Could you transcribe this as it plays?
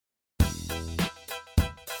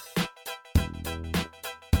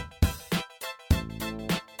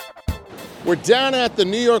We're down at the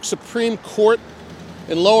New York Supreme Court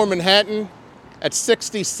in Lower Manhattan at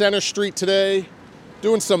 60 Center Street today,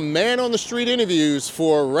 doing some man-on-the-street interviews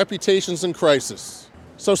for Reputations in Crisis.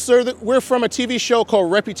 So, sir, we're from a TV show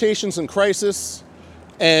called Reputations in Crisis,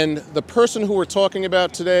 and the person who we're talking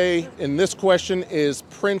about today in this question is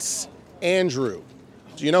Prince Andrew.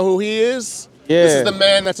 Do you know who he is? Yeah. This is the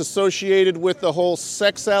man that's associated with the whole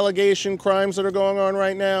sex allegation crimes that are going on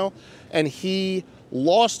right now, and he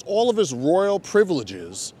lost all of his royal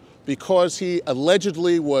privileges because he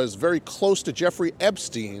allegedly was very close to Jeffrey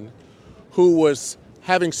Epstein, who was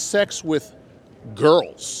having sex with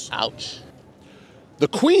girls. Ouch. The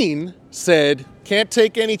Queen said, can't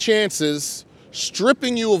take any chances,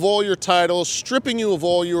 stripping you of all your titles, stripping you of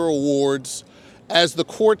all your awards, as the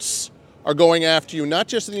courts are going after you, not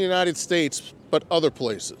just in the United States, but other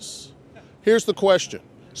places. Here's the question.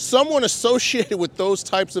 Someone associated with those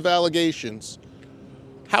types of allegations,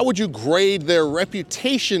 how would you grade their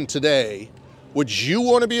reputation today? Would you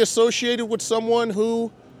want to be associated with someone who,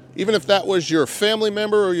 even if that was your family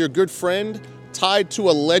member or your good friend, tied to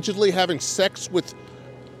allegedly having sex with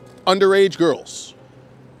underage girls?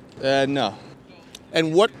 No.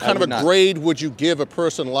 And what kind of a not. grade would you give a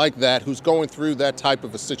person like that who's going through that type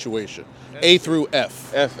of a situation? A through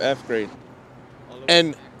F. F grade.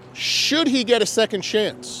 And should he get a second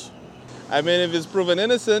chance? I mean, if he's proven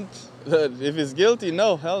innocent, if he's guilty,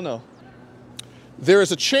 no, hell no. There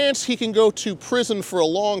is a chance he can go to prison for a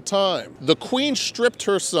long time. The Queen stripped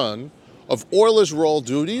her son of all his royal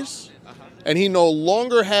duties, and he no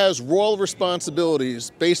longer has royal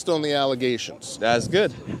responsibilities based on the allegations. That's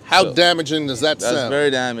good. How damaging does that That's sound? very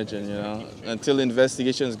damaging, you know. Until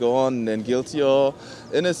investigations go on, then guilty or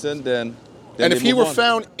innocent, then And they if he move were on.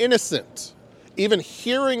 found innocent, even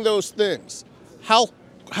hearing those things,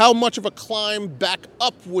 how much of a climb back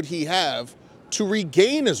up would he have to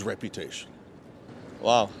regain his reputation?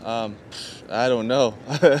 Wow, I don't know.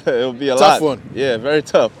 It'll be a Tough lot. one. Yeah, very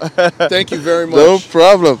tough. Thank you very much. No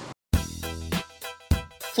problem.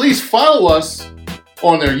 Please follow us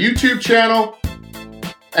on their YouTube channel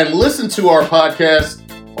and listen to our podcast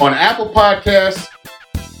on Apple Podcasts,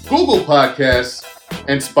 Google Podcasts,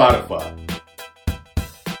 and Spotify.